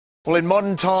Well, in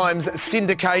modern times,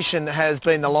 syndication has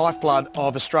been the lifeblood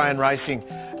of Australian racing,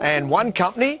 and one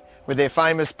company with their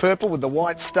famous purple with the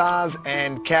white stars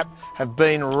and cap have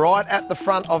been right at the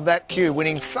front of that queue,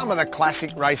 winning some of the classic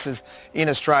races in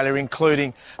Australia,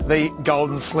 including the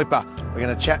Golden Slipper. We're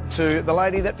going to chat to the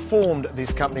lady that formed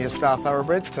this company of Star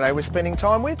Thoroughbreds. Today we're spending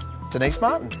time with Denise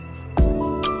Martin.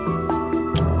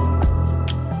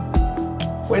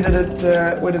 Where did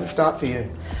it start for you?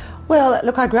 Well,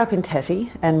 look, I grew up in Tassie,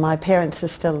 and my parents are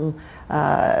still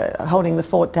holding the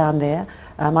fort down there.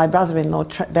 My brother-in-law,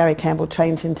 Barry Campbell,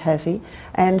 trains in Tassie,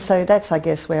 and so that's, I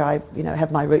guess, where I,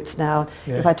 have my roots now.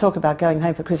 Yeah. If I talk about going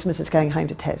home for Christmas, it's going home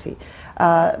to Tassie.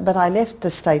 But I left the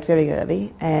state very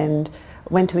early and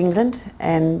went to England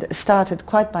and started,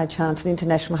 quite by chance, an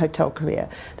international hotel career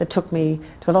that took me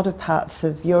to a lot of parts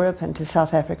of Europe and to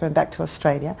South Africa and back to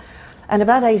Australia. And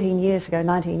about 19 years ago,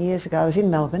 I was in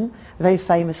Melbourne, a very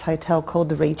famous hotel called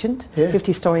the Regent,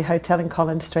 50-storey hotel in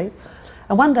Collins Street.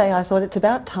 And one day I thought, it's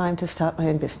about time to start my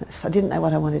own business. I didn't know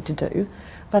what I wanted to do,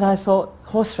 but I thought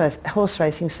horse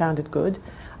racing sounded good.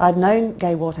 I'd known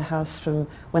Gai Waterhouse from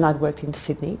when I'd worked in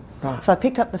Sydney. Right. So I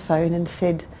picked up the phone and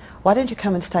said, why don't you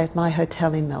come and stay at my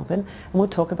hotel in Melbourne and we'll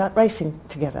talk about racing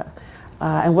together.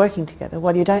 And working together.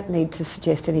 Well, you don't need to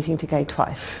suggest anything to Gai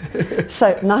twice.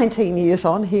 So 19 years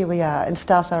on, here we are, and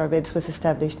Star Thoroughbreds was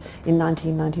established in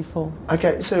 1994.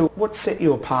 Okay, so what set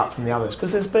you apart from the others?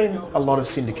 Because there's been a lot of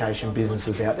syndication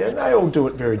businesses out there, and they all do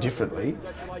it very differently,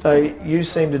 though you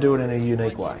seem to do it in a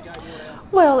unique way.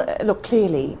 Well, look,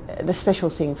 clearly the special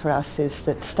thing for us is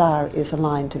that Star is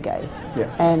aligned to Gai.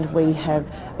 Yeah. And we have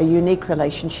a unique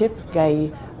relationship.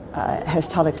 Gai has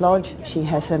Tulloch Lodge, she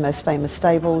has her most famous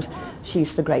stables,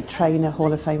 she's the great trainer,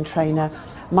 Hall of Fame trainer.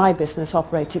 My business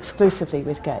operates exclusively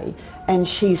with Gai, and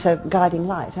she's a guiding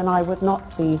light, and I would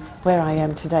not be where I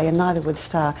am today, and neither would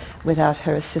Star, without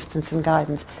her assistance and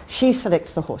guidance. She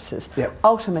selects the horses. Yep.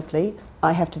 Ultimately,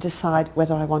 I have to decide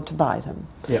whether I want to buy them.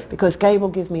 Yep. Because Gai will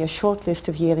give me a short list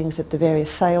of yearlings at the various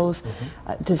sales,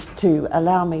 just to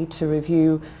allow me to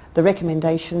review the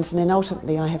recommendations, and then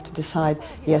ultimately I have to decide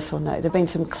yes or no. There have been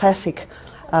some classic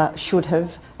should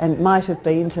have and might have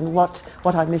beens, and what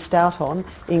I missed out on,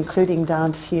 including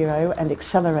Dance Hero and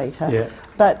Accelerator. Yeah.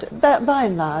 But by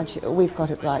and large, we've got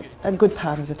it right a good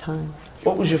part of the time.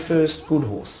 What was your first good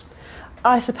horse?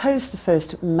 I suppose the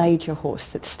first major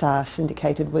horse that Star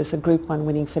syndicated was a Group 1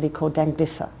 winning filly called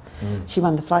Danglissa. She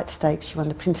won the Flight Stakes, she won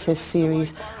the Princess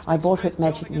Series. I bought her at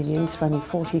Magic Millions for only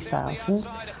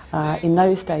 $40,000. In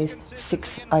those days,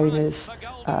 6 owners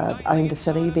owned the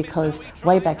filly, because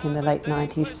way back in the late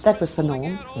 90s, that was the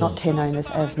norm, not 10 owners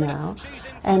as now.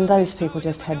 And those people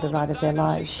just had the ride of their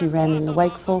lives. She ran in the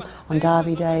Wakeful on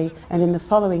Derby Day, and in the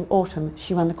following autumn,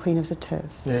 she won the Queen of the Turf.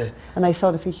 Yeah. And they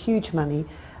sold her for huge money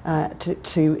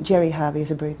to Jerry Harvey as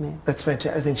a broodmare. That's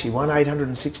fantastic. I think she won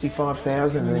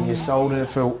 $865,000, and then you sold her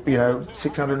for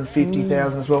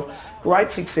 $650,000 as well.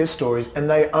 Great success stories. And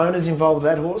the owners involved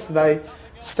with that horse, do they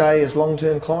stay as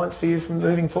long-term clients for you from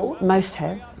moving forward? Most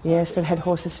have, yes. They've had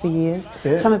horses for years.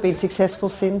 Yeah. Some have been successful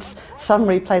since. Some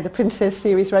replay the Princess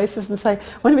Series races and say,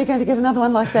 when are we going to get another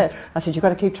one like that? I said, you've got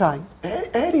to keep trying.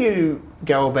 How do you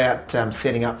go about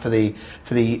setting up for the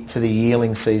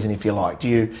yearling season, if you like? Do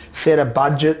you set a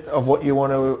budget of what you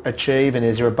want to achieve, and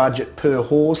is there a budget per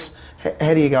horse?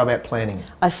 How do you go about planning?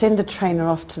 I send the trainer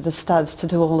off to the studs to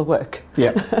do all the work.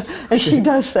 Yeah. And she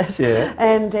does that. Yeah.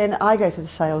 And then I go to the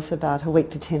sales about a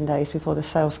week to 10 days before the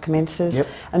sales commences. Yep.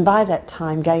 And by that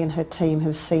time, Gai and her team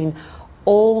have seen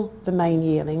all the main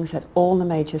yearlings at all the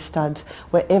major studs,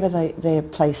 wherever they're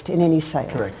placed in any sale.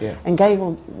 Correct, yeah. And Gai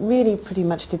will really pretty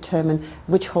much determine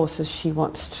which horses she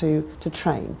wants to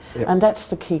train. Yep. And that's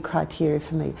the key criteria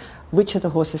for me. Which of the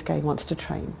horses Gai wants to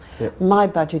train. Yep. My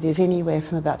budget is anywhere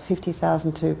from about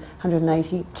 50,000 to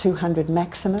 180, 200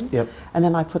 maximum. Yep. And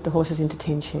then I put the horses into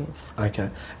 10 shares. Okay.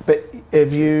 But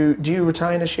do you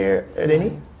retain a share at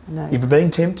any? No. You've been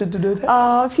tempted to do that?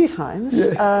 A few times.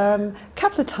 Yeah.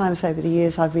 Couple of times over the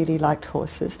years I've really liked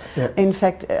horses. Yeah. In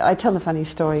fact, I tell the funny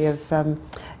story of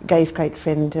Gai's great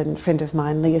friend and friend of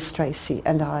mine, Leah Stracey,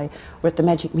 and I were at the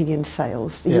Magic Millions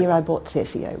sales the year I bought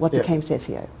Thesio, what became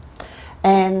Thesio.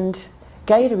 And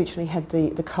Gai had originally had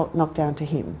the colt knocked down to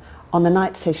him on the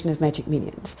night session of Magic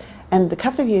Millions. And a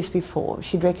couple of years before,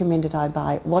 she'd recommended I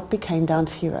buy what became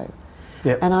Dance Hero.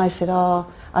 Yep. And I said, oh,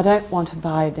 I don't want to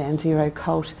buy a Dance Hero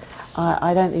colt.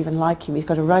 I don't even like him. He's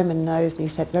got a Roman nose and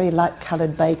he's that very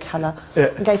light-coloured bay colour.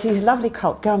 Yep. And Gai said, he's a lovely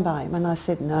colt, go and buy him. And I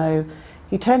said, no.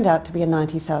 He turned out to be a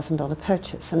 $90,000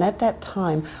 purchase, and at that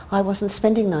time I wasn't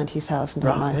spending $90,000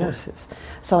 on my horses.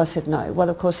 So I said no. Well,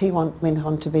 of course he went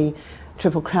on to be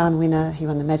Triple Crown winner, he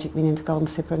won the Magic Millions, Golden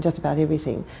Slipper, and just about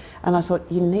everything. And I thought,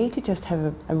 you need to just have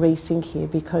a rethink here,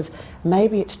 because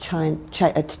maybe it's time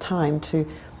to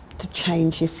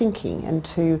change your thinking and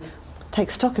to take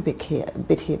stock a bit here,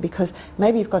 because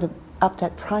maybe you've got to up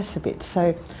that price a bit.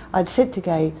 So I'd said to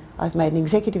Gai, I've made an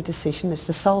executive decision, it's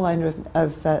the sole owner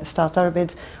of Star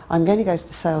Thoroughbreds, I'm going to go to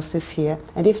the sales this year,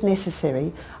 and if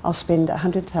necessary, I'll spend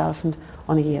 $100,000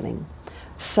 on a yearling.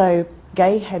 So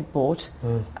Gai had bought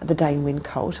the Dane Win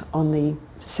colt on the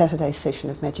Saturday session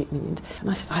of Magic Millions,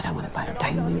 and I said, I don't want to buy a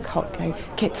Dane Win colt, Gai,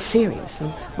 get serious.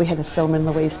 And we had a Thelma and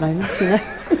Louise moment, you know.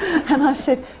 And I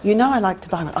said, you know I like to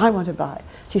buy one, I want to buy it.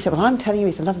 She said, well, I'm telling you,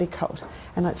 it's a lovely colt.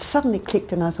 And it suddenly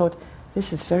clicked, and I thought,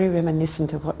 this is very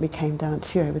reminiscent of what became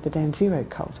Dance Hero with the Dan Zero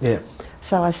colt. Yeah.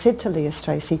 So I said to Leah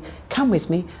Stracey, come with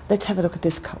me, let's have a look at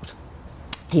this colt.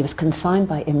 He was consigned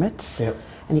by Emirates,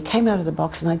 and he came out of the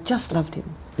box, and I just loved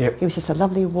him. He was just a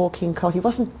lovely walking colt. He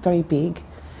wasn't very big,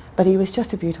 but he was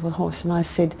just a beautiful horse. And I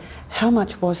said, how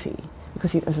much was he?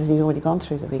 Because he'd already gone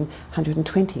through the ring,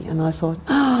 120. And I thought,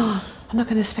 oh, I'm not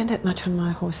going to spend that much on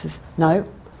my horses. No,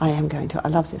 I am going to. I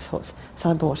love this horse.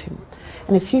 So I bought him.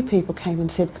 And a few people came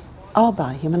and said, I'll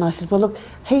buy him. And I said, well, look,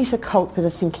 he's a colt for the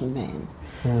thinking man.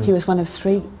 He was one of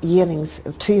 3 yearlings,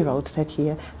 2-year-olds that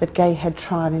year, that Gai had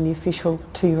tried in the official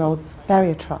 2-year-old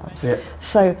barrier trials.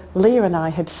 So Leah and I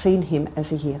had seen him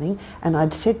as a yearling, and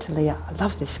I'd said to Leah, I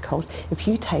love this colt. If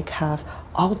you take half,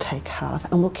 I'll take half,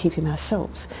 and we'll keep him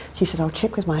ourselves. She said, I'll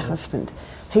check with my husband.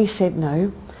 He said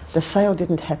no. The sale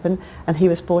didn't happen, and he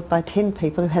was bought by 10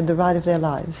 people who had the ride of their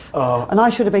lives. And I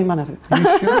should have been one of them.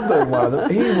 You should have been one of them.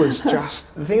 He was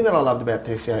just... The thing that I loved about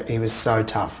Tessio, he was so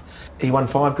tough. He won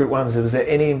 5 Group 1s. Was there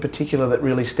any in particular that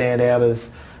really stand out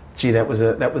as, gee, that was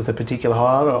the particular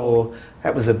highlight, or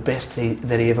that was the best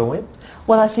that he ever went?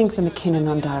 Well, I think the McKinnon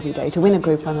on Derby Day, to win a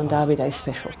Group 1 on Derby Day is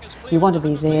special. You want to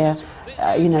be there.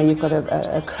 You know, you've got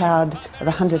a crowd of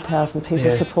 100,000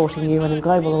 people supporting you, and a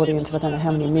global audience of I don't know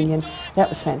how many million. That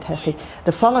was fantastic.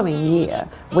 The following year,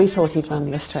 we thought he'd won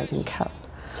the Australian Cup.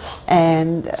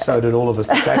 And so did all of us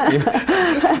that backed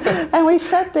him. And we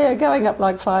sat there going off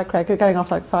like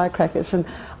firecrackers, and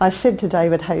I said to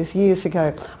David Hayes years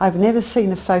ago, I've never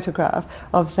seen a photograph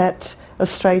of that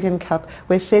Australian Cup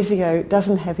where Tessio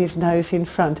doesn't have his nose in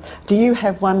front. Do you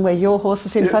have one where your horse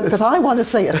is in front? Because I want to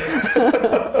see it.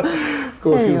 Of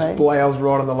course, anyway. He was blazed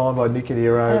right on the line by Nick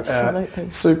Hero.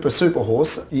 Absolutely. Super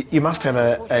horse. You must have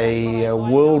a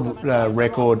world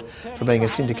record for being a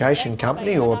syndication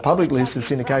company, or a public listed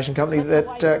syndication company, that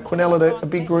Quinella a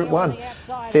big Group 1.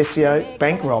 Tessio,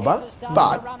 bank robber,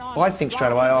 but I think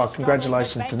straight away, oh,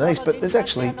 congratulations Denise, but there's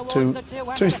actually two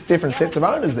different sets of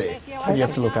owners there that you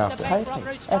have to look after.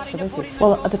 Totally, absolutely.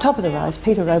 Well, at the top of the rise,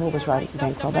 Peter Roble was riding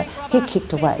bank robber. He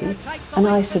kicked away, and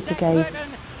I said to Gai,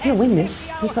 he'll win this.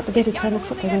 He's got the better turn of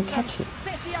foot. They won't catch him.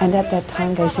 And at that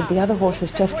time, Gai said, the other horse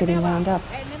is just getting wound up.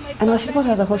 And I said, what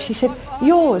other horse? She said,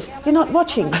 yours. You're not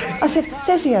watching. I said,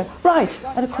 Tessio, right.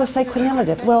 And of course, they Quinella'd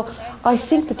it. Well, I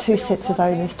think the 2 sets of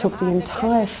owners took the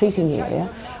entire seating area,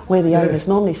 where the owners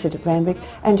normally sit at Randwick,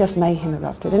 and just mayhem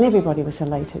erupted. And everybody was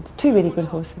elated. 2 really good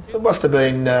horses. It must have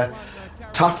been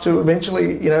tough to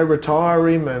eventually, retire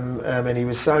him, and he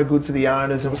was so good for the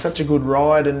owners. It was such a good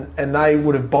ride, and they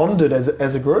would have bonded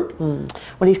as a group.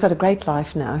 Well, he's got a great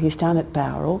life now. He's down at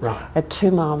Bowral, at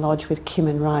 2 Mile Lodge with Kim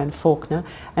and Ryan Faulkner,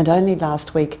 and only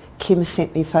last week Kim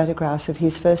sent me photographs of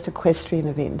his first equestrian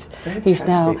event. Fantastic. He's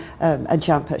now a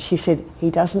jumper. She said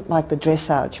he doesn't like the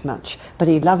dressage much, but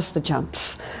he loves the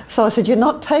jumps. So I said, you're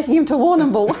not taking him to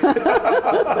Warrnambool.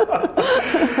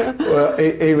 Well,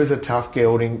 he was a tough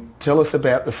gelding. Tell us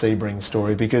about the Sebring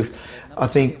story, because I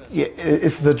think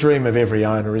it's the dream of every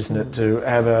owner, isn't it, to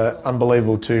have an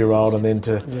unbelievable 2-year-old and then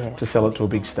to sell it to a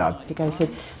big stud. He said,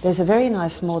 there's a very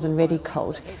nice More Than Ready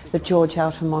colt that George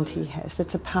Altamonte has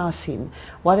that's a pass-in.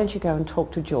 Why don't you go and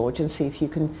talk to George and see if you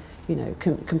can,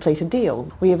 complete a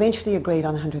deal? We eventually agreed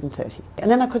on 130.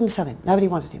 And then I couldn't sell him. Nobody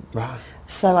wanted him. Right.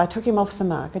 So I took him off the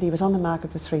market. He was on the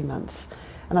market for 3 months.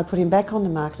 And I put him back on the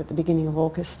market at the beginning of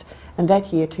August. And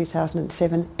that year,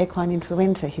 2007, equine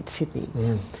influenza hit Sydney.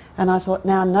 And I thought,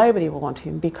 now nobody will want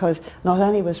him, because not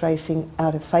only was racing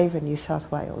out of favour in New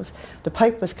South Wales, the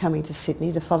Pope was coming to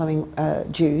Sydney the following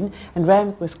June, and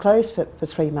Randwick was closed for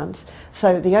 3 months.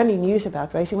 So the only news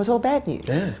about racing was all bad news.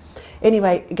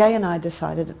 Anyway, Gai and I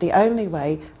decided that the only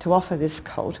way to offer this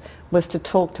colt was to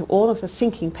talk to all of the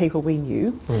thinking people we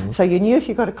knew. So you knew if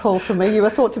you got a call from me, you were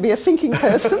thought to be a thinking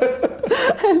person.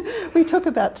 And We took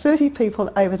about 30 people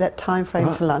over that time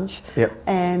frame to lunch, yep.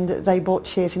 and they bought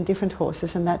shares in different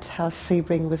horses, and that's how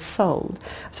Sebring was sold.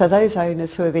 So those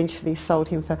owners who eventually sold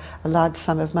him for a large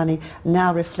sum of money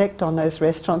now reflect on those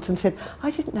restaurants and said,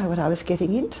 I didn't know what I was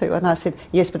getting into. And I said,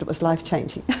 yes, but it was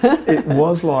life-changing. It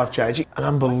was life-changing. An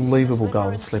unbelievable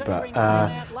golden slipper.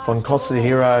 Von Costa de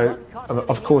Hero,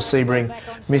 of course Sebring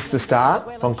missed the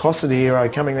start. Von Costa de Hero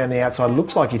coming around the outside,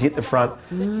 looks like he'd hit the front,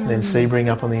 and then Sebring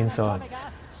up on the inside.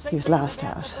 He was last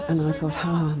out, and I thought,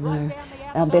 oh no,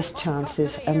 our best chance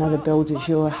is another Belle du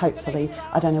Jour, hopefully.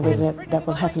 I don't know whether that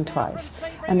will happen twice.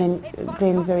 And then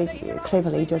Glenn very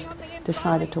cleverly just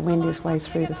decided to wend his way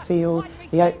through the field.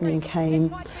 The opening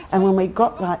came, and when we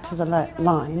got right to the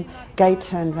line, Gay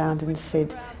turned round and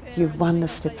said, you've won the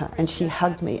slipper, and she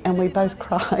hugged me, and we both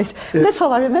cried. Yeah. That's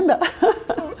all I remember.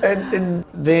 and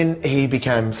then he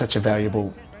became such a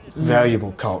valuable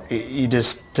colt. You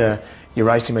just you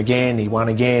raced him again, he won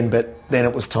again, but then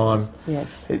it was time.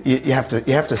 Yes. You have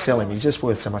to sell him. He's just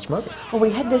worth so much money. Well,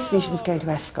 we had this vision of going to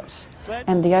Ascot,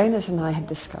 and the owners and I had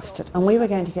discussed it, and we were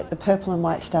going to get the Purple and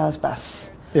White Stars bus.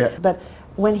 Yeah. But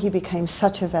when he became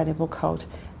such a valuable colt,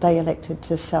 they elected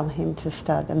to sell him to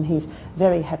stud, and he's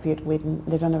very happy at Widden.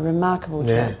 They've done a remarkable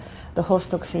job. The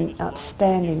horse looks in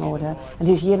outstanding order, and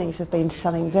his yearlings have been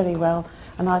selling very well,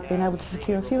 and I've been able to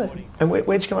secure a few of them. And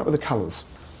where'd you come up with the colours?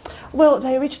 Well,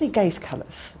 they originally Gay's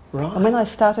colours. Right. And when I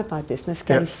started my business,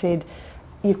 Gay said,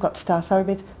 you've got star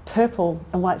thoroughbreds, Purple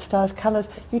and White Stars colours,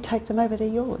 you take them over, they're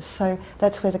yours. So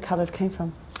that's where the colours came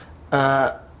from.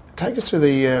 Take us through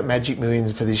the Magic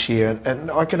Millions for this year, and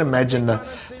I can imagine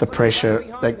the pressure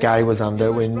that Gay was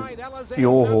under when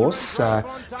your horse,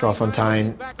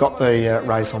 Dryfontein, got the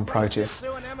race on protest.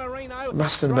 It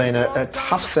must have been a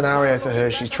tough scenario for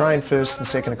her. She's trained first and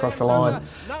second across the line,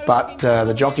 but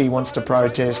the jockey wants to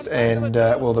protest, and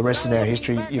well, the rest is now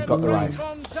history. You've got the race.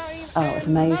 Oh, it was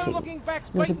amazing. There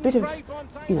was a bit of,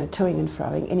 toing and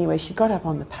froing. Anyway, she got up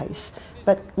on the pace,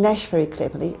 but Nash very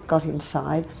cleverly got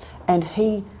inside, and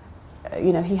he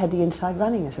had the inside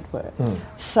running, as it were.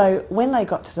 So when they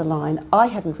got to the line, I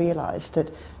hadn't realised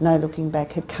that No Looking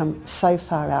Back had come so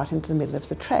far out into the middle of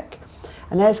the track.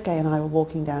 And as Gay and I were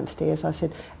walking downstairs, I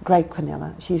said, great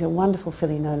Quinella, she's a wonderful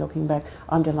filly, No Looking Back,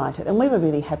 I'm delighted. And we were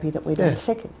really happy that we'd been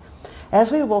second.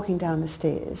 As we were walking down the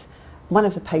stairs, one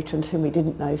of the patrons whom we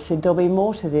didn't know said, there'll be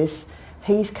more to this,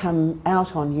 he's come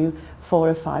out on you 4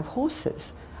 or 5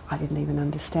 horses. I didn't even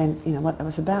understand, what that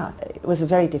was about. It was a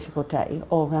very difficult day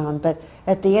all round, but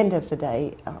at the end of the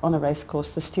day, on a race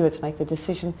course, the stewards make the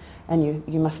decision, and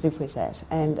you must live with that.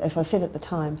 And as I said at the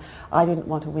time, I didn't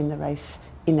want to win the race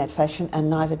in that fashion, and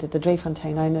neither did the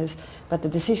Driefontein owners, but the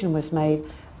decision was made,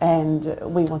 and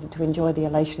we wanted to enjoy the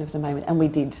elation of the moment, and we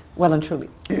did, well and truly.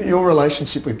 Your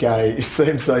relationship with Gay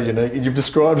seems so unique, and you've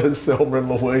described it as Thelma and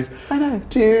Louise. I know.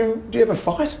 Do you ever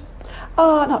fight?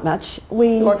 Oh, not much.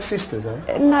 You're like sisters,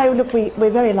 eh? No, look,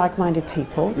 we're very like-minded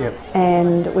people,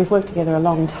 and we've worked together a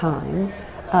long time,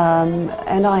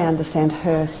 and I understand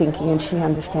her thinking and she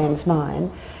understands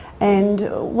mine,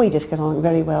 and we just get on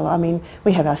very well. I mean,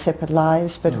 we have our separate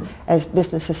lives, but as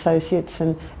business associates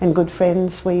and good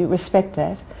friends, we respect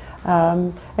that.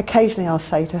 Occasionally I'll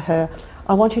say to her,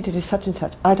 I want you to do such and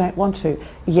such. I don't want to.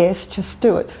 Yes, just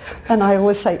do it. And I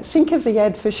always say, think of the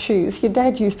ad for shoes. Your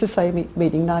dad used to say,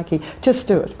 meeting Nike, just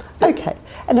do it. Okay.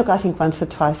 And look, I think once or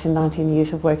twice in 19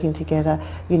 years of working together,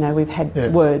 we've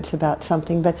had words about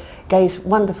something. But Gay's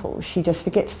wonderful. She just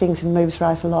forgets things and moves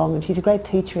right along. And she's a great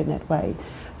teacher in that way.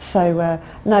 So,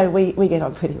 no, we get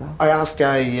on pretty well. I asked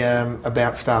Gay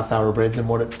about Star Thoroughbreds and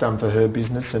what it's done for her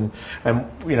business and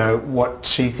what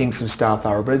she thinks of Star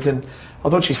Thoroughbreds. And I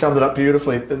thought she summed it up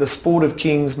beautifully. The sport of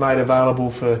kings made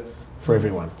available for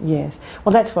everyone. Yes.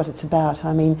 Well, that's what it's about.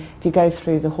 I mean, if you go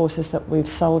through the horses that we've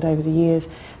sold over the years,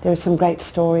 there are some great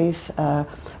stories.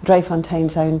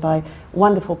 Driefontein's owned by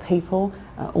wonderful people.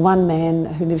 One man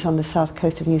who lives on the south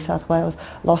coast of New South Wales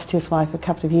lost his wife a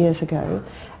couple of years ago,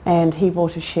 and he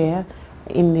bought a share.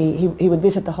 He would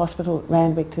visit the hospital at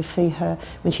Randwick to see her.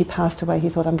 When she passed away, he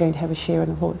thought, I'm going to have a share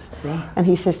in a horse. Right. And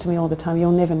he says to me all the time,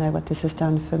 you'll never know what this has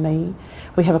done for me.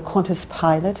 We have a Qantas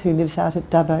pilot who lives out at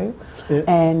Dubbo,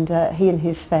 and he and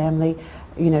his family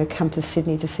come to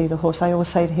Sydney to see the horse. I always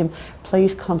say to him,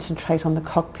 please concentrate on the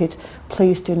cockpit.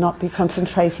 Please do not be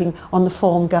concentrating on the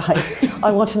form guide.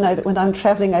 I want to know that when I'm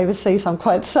travelling overseas, I'm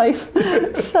quite safe.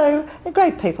 So they're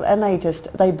great people, and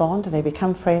they bond and they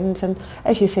become friends. And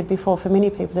as you said before, for many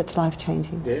people, it's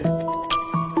life-changing. Yeah.